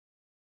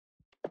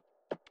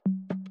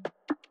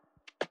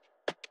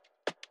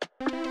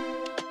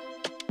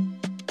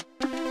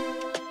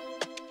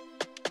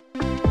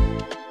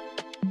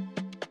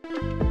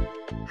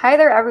Hi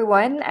there,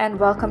 everyone, and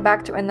welcome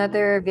back to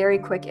another very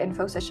quick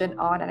info session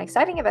on an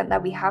exciting event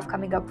that we have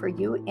coming up for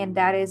you, and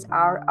that is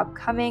our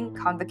upcoming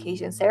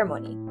Convocation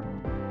ceremony.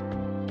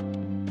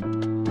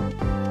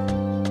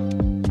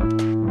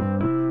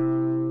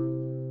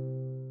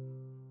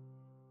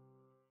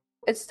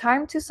 It's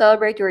time to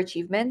celebrate your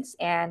achievements,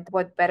 and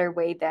what better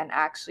way than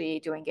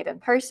actually doing it in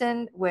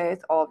person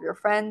with all of your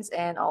friends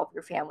and all of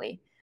your family.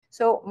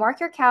 So mark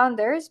your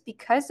calendars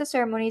because the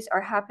ceremonies are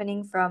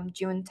happening from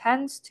June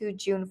 10th to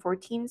June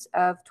 14th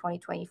of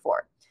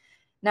 2024.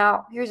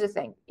 Now, here's the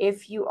thing.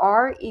 If you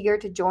are eager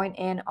to join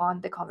in on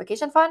the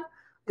convocation fund,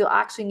 you'll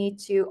actually need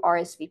to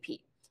RSVP.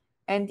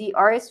 And the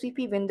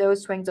RSVP window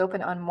swings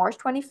open on March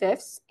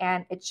 25th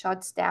and it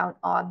shuts down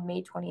on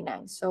May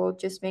 29th. So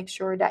just make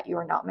sure that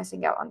you're not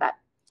missing out on that.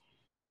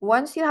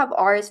 Once you have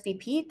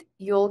RSVP'd,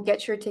 you'll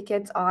get your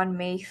tickets on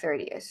May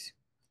 30th.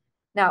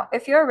 Now,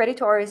 if you're ready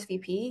to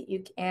RSVP,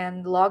 you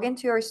can log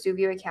into your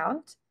Studio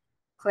account,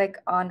 click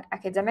on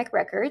Academic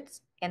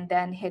Records, and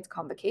then hit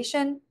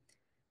Convocation.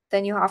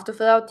 Then you have to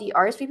fill out the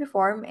RSVP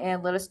form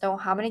and let us know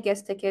how many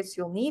guest tickets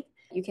you'll need.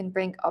 You can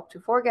bring up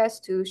to 4 guests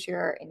to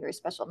share in your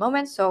special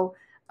moments. So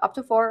up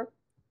to 4.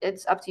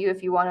 It's up to you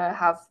if you want to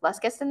have less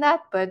guests than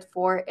that, but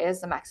 4 is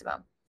the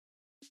maximum.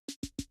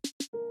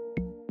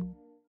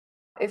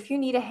 If you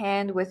need a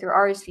hand with your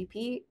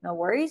RSVP, no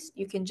worries.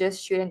 You can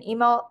just shoot an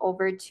email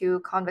over to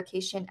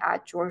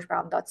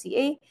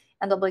convocation@georgebrown.ca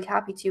and they'll be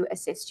happy to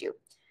assist you.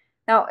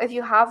 Now, if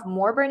you have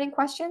more burning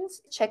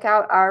questions, check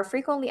out our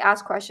frequently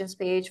asked questions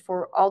page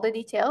for all the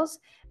details,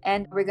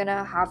 and we're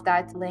gonna have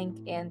that link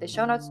in the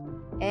show notes.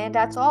 And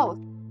that's all.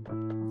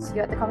 See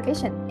you at the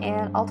convocation,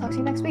 and I'll talk to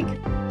you next week.